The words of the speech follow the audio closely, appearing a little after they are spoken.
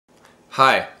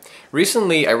Hi.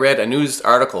 Recently I read a news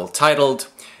article titled,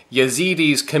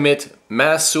 "Yazidis Commit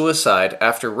Mass Suicide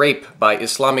After Rape by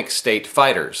Islamic State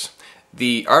Fighters."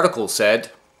 The article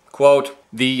said, quote,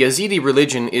 "The Yazidi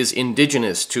religion is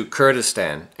indigenous to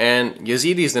Kurdistan, and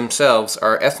Yazidis themselves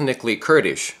are ethnically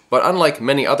Kurdish, but unlike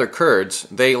many other Kurds,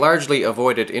 they largely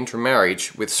avoided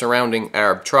intermarriage with surrounding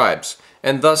Arab tribes,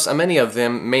 and thus many of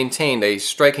them maintained a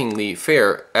strikingly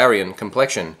fair Aryan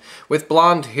complexion, with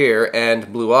blonde hair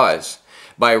and blue eyes.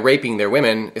 By raping their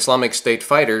women, Islamic State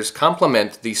fighters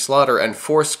complement the slaughter and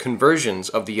forced conversions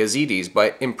of the Yazidis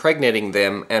by impregnating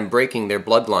them and breaking their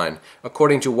bloodline,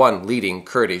 according to one leading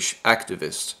Kurdish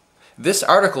activist." This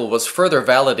article was further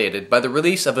validated by the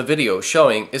release of a video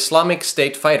showing Islamic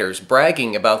State fighters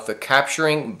bragging about the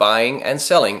capturing, buying, and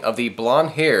selling of the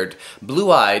blonde-haired,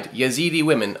 blue-eyed Yazidi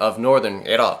women of northern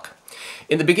Iraq.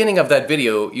 In the beginning of that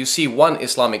video, you see one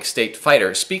Islamic State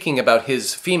fighter speaking about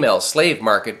his female slave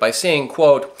market by saying,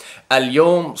 quote,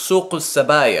 "Al-yom suq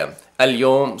al-sabaya,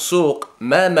 al-yom suq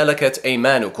ma malakat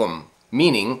aymanukum,"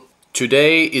 meaning,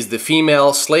 today is the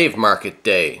female slave market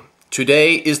day.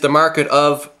 Today is the market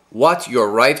of what your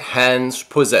right hands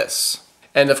possess.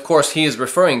 And of course he is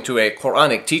referring to a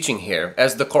Quranic teaching here,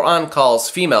 as the Qur'an calls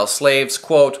female slaves,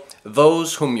 quote,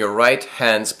 "those whom your right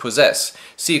hands possess."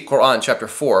 See Qur'an chapter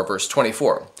 4, verse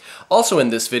 24. Also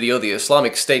in this video, the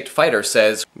Islamic State fighter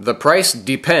says, "The price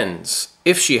depends.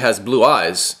 If she has blue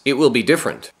eyes, it will be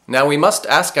different." Now we must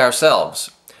ask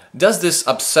ourselves, does this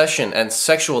obsession and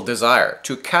sexual desire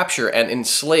to capture and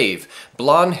enslave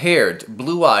blonde-haired,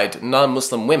 blue-eyed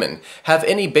non-Muslim women have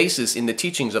any basis in the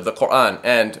teachings of the Qur'an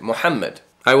and Muhammad?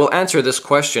 I will answer this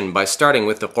question by starting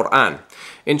with the Qur'an.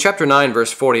 In chapter 9,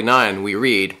 verse 49, we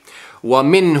read,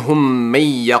 وَمِنْهُمْ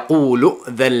مَنْ يَقُولُ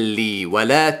أْذَنْ لِي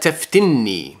وَلَا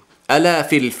تَفْتِنِّي أَلَا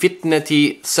فِي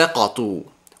الْفِتْنَةِ سَقَطُوا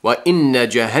وَإِنَّ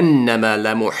جَهَنَّمَ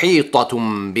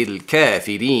لَمُحِيطَةٌ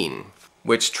بِالْكَافِرِينَ,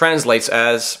 which translates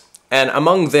as, "And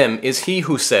among them is he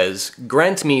who says,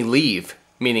 'Grant me leave,'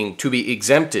 meaning to be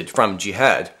exempted from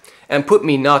jihad, "and put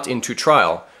me not into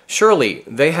trial. Surely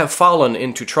they have fallen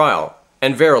into trial,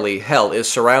 and verily hell is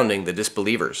surrounding the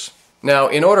disbelievers." Now,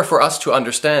 in order for us to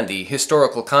understand the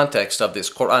historical context of this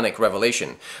Quranic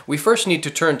revelation, we first need to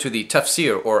turn to the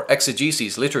tafsir or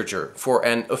exegesis literature for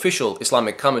an official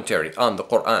Islamic commentary on the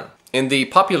Qur'an. In the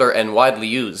popular and widely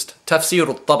used Tafsir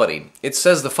al-Tabari, it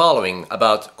says the following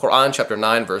about Qur'an chapter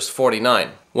 9 verse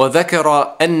 49.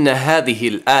 وَذَكَرَ أَنَّ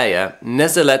هَذِهِ الْآيَةِ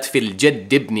نَزَلَتْ فِي الْجَدِّ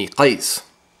بْنِ قَيْسٍ.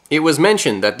 It was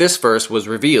mentioned that this verse was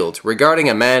revealed regarding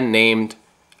a man named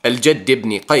Al-Jadd ibn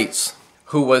Qais.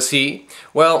 Who was he?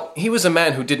 Well, he was a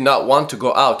man who did not want to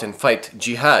go out and fight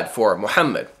jihad for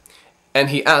Muhammad, and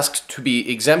he asked to be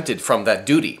exempted from that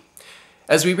duty.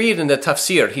 As we read in the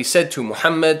tafsir, he said to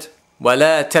Muhammad,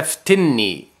 وَلَا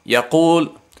تَفْتِنِّي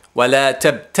يقول وَلَا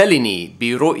تَبْتَلِنِي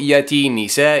بِرُؤْيَةِ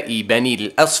نِسَاءِ بَنِي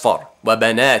الْأَصْفَرِ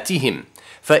وَبَنَاتِهِمْ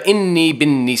فَإِنِّي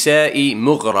بِالنِّسَاءِ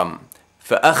مُغْرَمٌ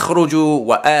فَأَخْرُجُ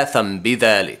وَآثَمْ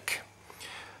بِذَلِكَ.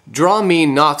 Draw me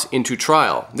not into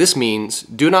trial. This means,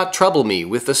 do not trouble me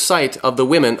with the sight of the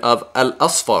women of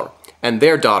Al-Asfar and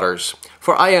their daughters,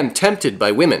 for I am tempted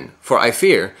by women, for I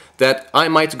fear that I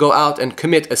might go out and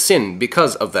commit a sin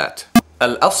because of that.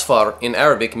 Al-Asfar in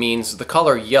Arabic means the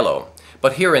color yellow,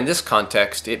 but here in this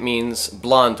context it means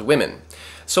blonde women.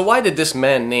 So why did this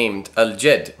man named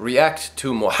Al-Jadd react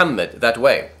to Muhammad that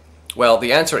way? Well,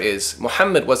 the answer is,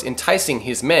 Muhammad was enticing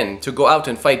his men to go out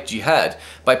and fight jihad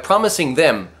by promising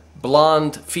them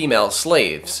blonde female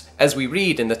slaves, as we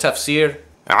read in the tafsir,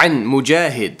 عن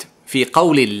مجاهد في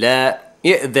قول الله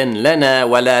إئذن لنا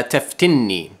ولا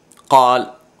تفتني قال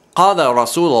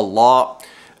رسول الله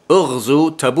اغزوا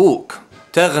تبوك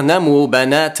تغنموا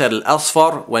بنات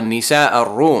الأصفر والنساء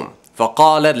الروم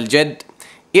فقال الجد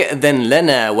إئذن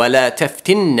لنا ولا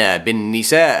تفتنا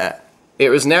بالنساء. It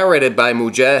was narrated by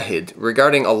Mujahid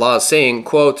regarding Allah saying,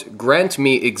 quote, "Grant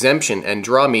me exemption and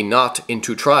draw me not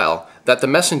into trial," that the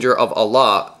messenger of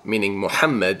Allah, meaning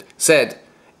Muhammad, said,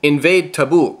 "Invade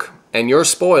Tabuk, and your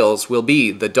spoils will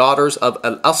be the daughters of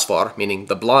Al-Asfar," meaning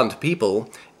the blonde people,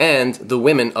 "and the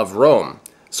women of Rome."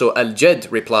 So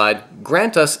Al-Jadd replied,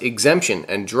 "Grant us exemption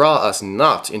and draw us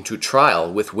not into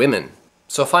trial with women."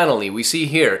 So finally, we see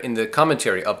here in the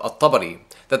commentary of At-Tabari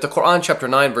that the Qur'an chapter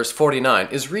 9 verse 49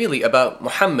 is really about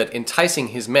Muhammad enticing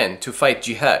his men to fight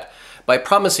jihad by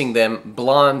promising them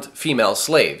blonde female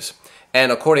slaves.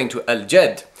 And according to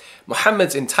Al-Jadd,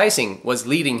 Muhammad's enticing was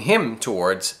leading him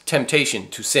towards temptation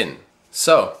to sin.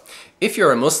 So, if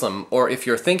you're a Muslim or if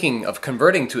you're thinking of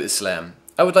converting to Islam,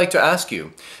 I would like to ask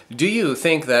you, do you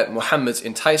think that Muhammad's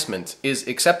enticement is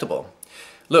acceptable?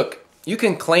 Look, You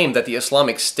can claim that the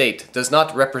Islamic State does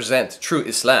not represent true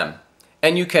Islam,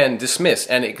 and you can dismiss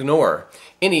and ignore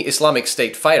any Islamic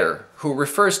State fighter who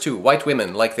refers to white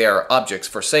women like they are objects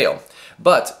for sale.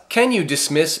 But can you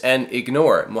dismiss and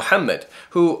ignore Muhammad,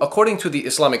 who, according to the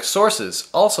Islamic sources,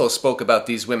 also spoke about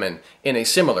these women in a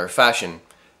similar fashion?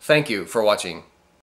 Thank you for watching.